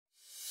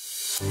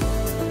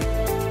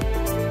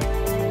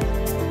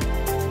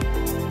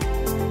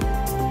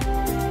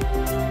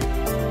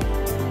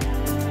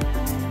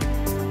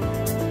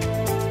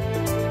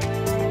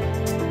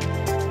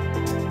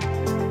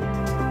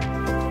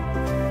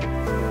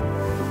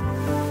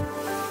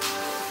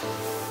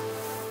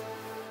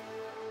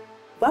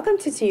Welcome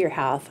to Your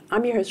Health.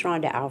 I'm your host,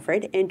 Rhonda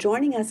Alfred, and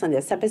joining us on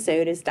this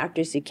episode is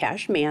Dr.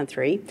 Sukesh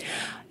Mantri,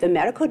 the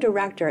medical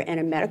director and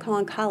a medical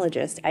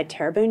oncologist at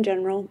Terrebonne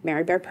General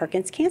Mary Beard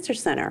Perkins Cancer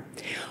Center.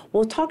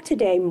 We'll talk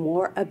today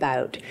more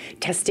about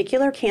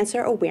Testicular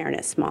Cancer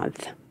Awareness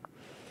Month.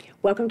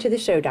 Welcome to the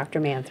show, Dr.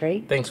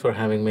 Mantri. Thanks for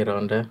having me,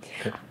 Rhonda.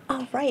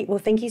 All right. Well,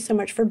 thank you so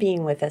much for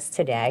being with us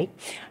today.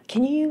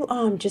 Can you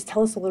just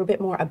tell us a little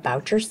bit more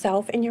about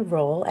yourself and your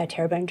role at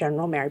Terrebonne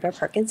General Mary Beard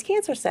Perkins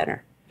Cancer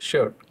Center?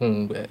 Sure.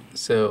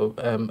 So,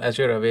 as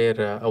you're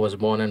aware, I was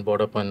born and brought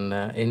up in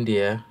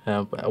India.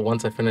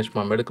 Once I finished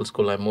my medical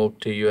school, I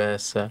moved to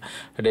U.S. I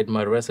did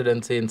my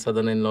residency in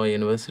Southern Illinois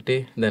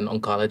University, then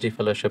oncology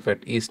fellowship at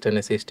East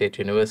Tennessee State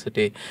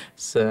University.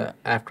 So,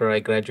 after I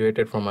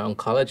graduated from my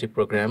oncology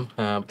program,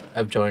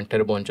 I've joined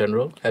Terrebonne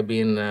General. I've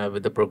been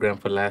with the program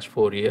for the last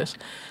 4 years,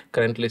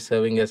 currently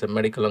serving as a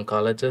medical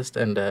oncologist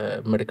and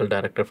a medical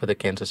director for the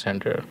cancer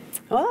center.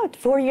 Oh,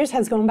 4 years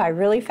has gone by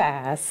really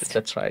fast.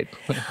 That's right.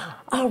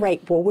 All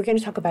right. Well, we're going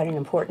to talk about an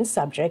important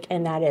subject,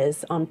 and that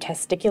is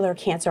Testicular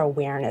Cancer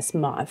Awareness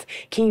Month.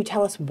 Can you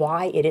tell us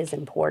why it is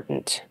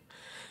important?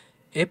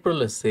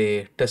 April is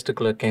the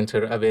Testicular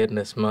Cancer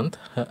Awareness Month.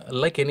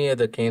 Like any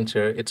other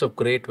cancer, it's of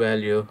great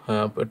value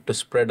to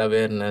spread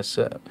awareness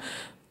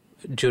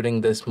during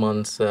this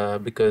month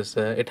because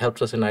it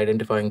helps us in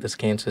identifying these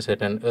cancers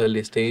at an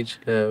early stage.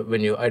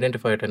 When you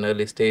identify at an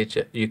early stage,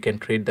 you can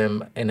treat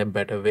them in a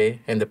better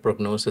way, and the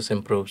prognosis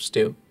improves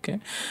too. Okay.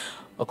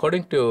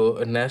 According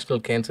to National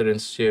Cancer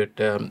Institute,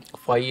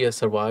 5-year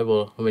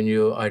survival when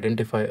you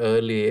identify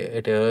early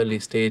at an early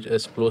stage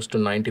is close to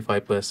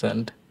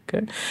 95%.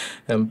 Okay,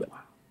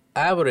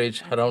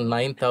 average around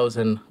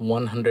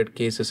 9,100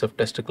 cases of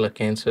testicular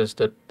cancers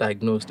that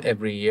diagnosed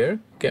every year.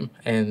 Okay,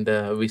 and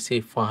we see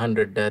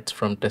 400 deaths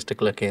from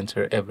testicular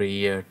cancer every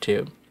year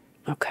too.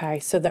 Okay,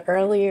 so the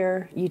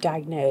earlier you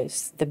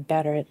diagnose, the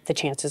better the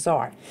chances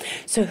are.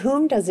 So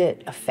whom does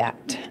it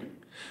affect?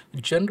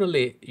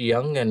 Generally,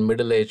 young and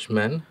middle-aged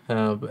men,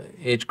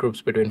 age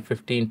groups between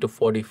 15 to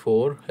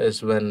 44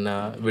 is when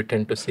we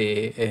tend to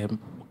see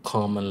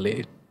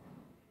commonly.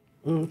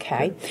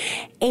 Okay.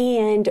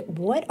 And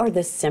what are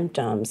the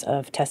symptoms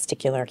of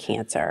testicular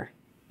cancer?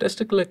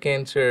 Testicular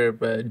cancer,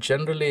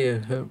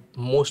 generally,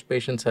 most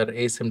patients are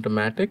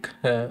asymptomatic,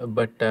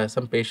 but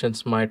some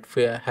patients might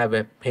have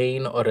a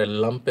pain or a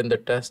lump in the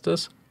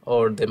testis,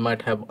 or they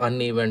might have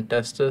uneven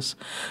testis.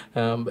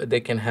 They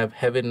can have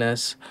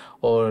heaviness,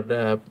 or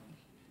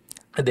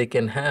they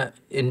can have,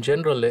 in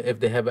general,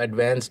 if they have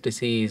advanced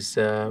disease,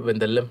 when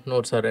the lymph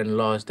nodes are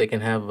enlarged, they can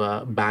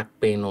have back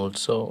pain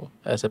also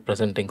as a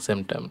presenting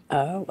symptom.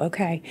 Oh,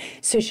 okay.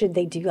 So should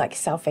they do like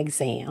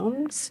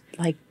self-exams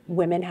like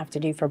women have to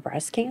do for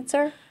breast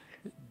cancer?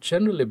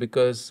 Generally,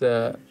 because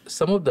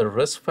some of the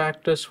risk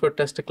factors for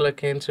testicular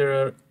cancer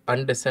are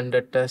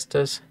undescended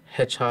testis,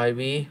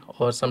 HIV,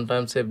 or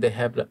sometimes if they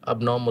have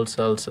abnormal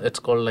cells, it's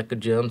called like a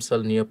germ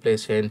cell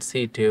neoplasia in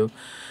situ.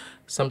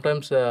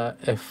 Sometimes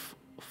if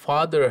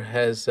father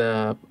has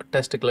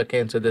testicular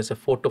cancer, there's a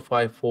 4 to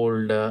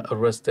 5-fold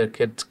risk that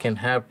kids can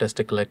have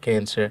testicular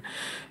cancer.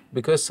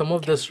 Because some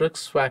of these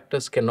risk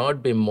factors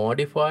cannot be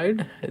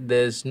modified,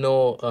 there's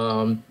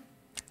no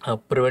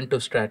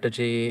preventive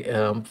strategy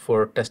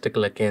for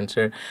testicular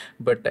cancer,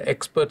 but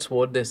experts,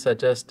 what they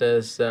suggest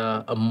is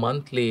a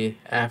monthly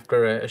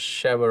after a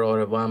shower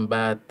or a warm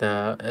bath,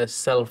 a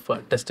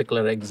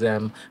self-testicular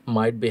exam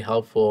might be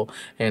helpful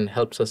and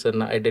helps us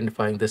in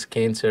identifying this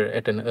cancer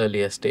at an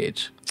earlier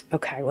stage.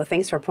 Okay, well,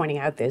 thanks for pointing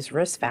out those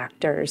risk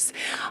factors.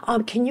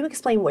 Can you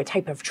explain what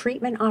type of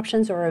treatment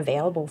options are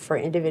available for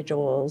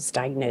individuals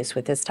diagnosed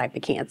with this type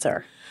of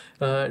cancer?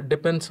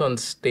 Depends on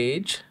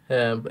stage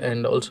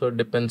and also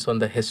depends on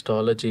the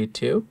histology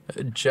too.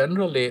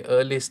 Generally,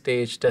 early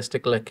stage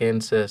testicular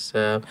cancers,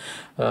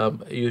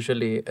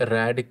 usually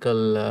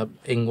radical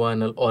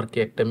inguinal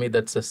orchiectomy,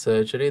 that's a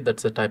surgery,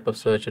 that's the type of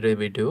surgery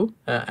we do.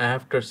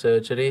 After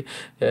surgery,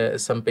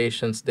 some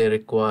patients, they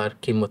require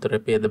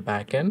chemotherapy at the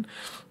back end.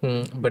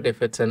 But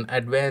if it's an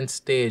advanced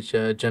stage,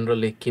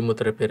 generally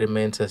chemotherapy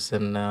remains as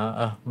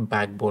a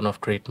backbone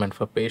of treatment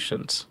for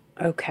patients.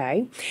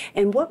 Okay.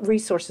 And what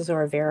resources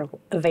are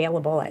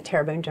available at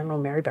Terrebonne General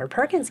Mary Beard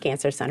Perkins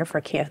Cancer Center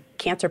for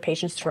cancer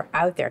patients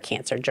throughout their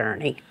cancer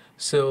journey?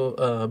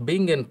 So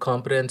being in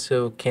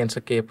comprehensive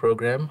cancer care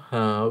program,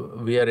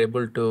 we are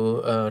able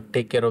to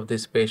take care of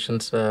these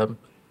patients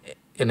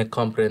in a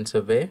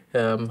comprehensive way.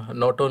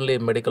 Not only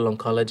medical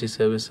oncology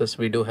services,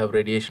 we do have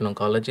radiation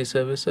oncology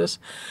services.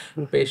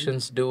 Mm-hmm.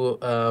 Patients do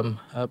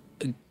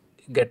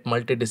get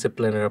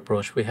multidisciplinary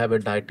approach. We have a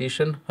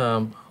dietitian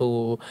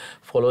who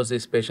follows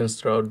these patients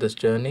throughout this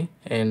journey,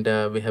 and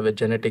we have a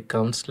genetic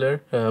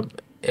counselor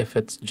if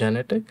it's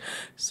genetic.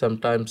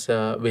 Sometimes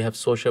we have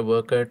social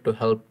worker to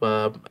help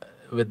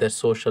with their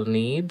social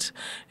needs.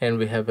 And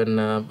we have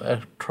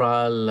a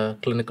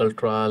clinical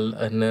trial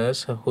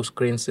nurse who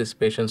screens these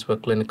patients for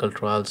clinical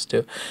trials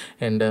too.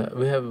 And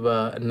we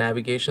have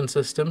navigation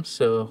systems,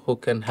 so who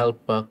can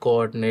help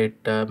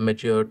coordinate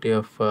majority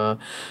of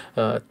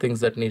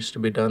things that needs to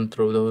be done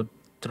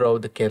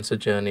throughout the cancer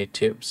journey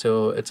too.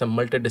 So it's a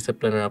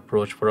multidisciplinary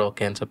approach for all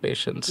cancer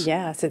patients.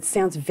 Yes, it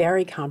sounds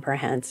very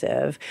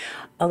comprehensive.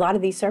 A lot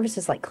of these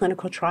services like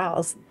clinical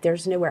trials,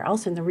 there's nowhere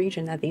else in the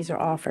region that these are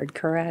offered,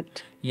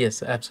 correct?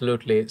 Yes,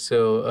 absolutely.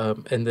 So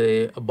in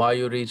the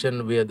Bayou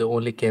region, we are the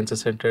only cancer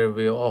center.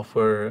 We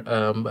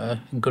offer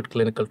good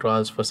clinical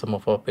trials for some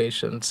of our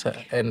patients,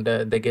 and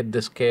they get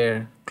this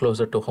care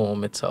closer to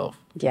home itself.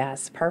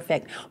 Yes,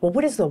 perfect. Well,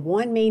 what is the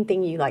one main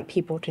thing you like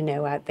people to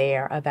know out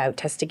there about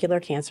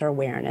testicular cancer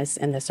awareness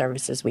and the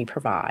services we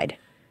provide?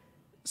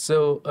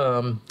 So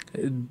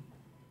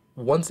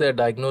once they're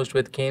diagnosed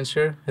with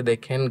cancer, they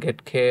can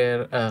get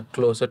care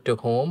closer to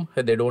home.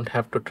 They don't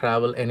have to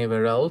travel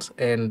anywhere else.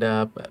 And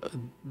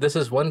this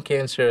is one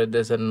cancer,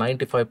 there's a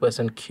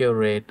 95% cure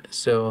rate.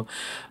 So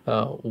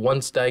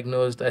once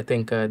diagnosed, I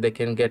think they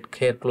can get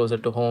care closer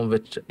to home,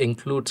 which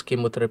includes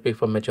chemotherapy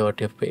for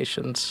majority of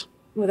patients.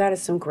 Well, that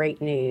is some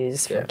great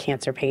news for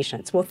cancer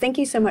patients. Well, thank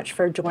you so much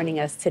for joining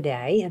us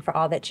today and for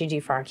all that you do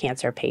for our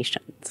cancer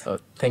patients.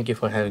 Thank you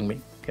for having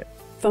me. Okay.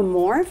 For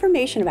more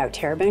information about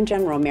Terrebonne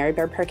General Mary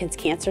Bird Perkins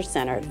Cancer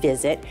Center,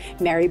 visit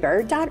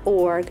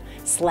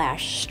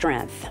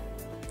marybird.org/strength.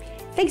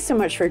 Thanks so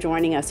much for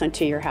joining us on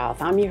To Your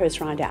Health. I'm your host,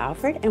 Rhonda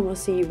Alfred, and we'll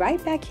see you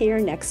right back here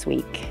next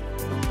week.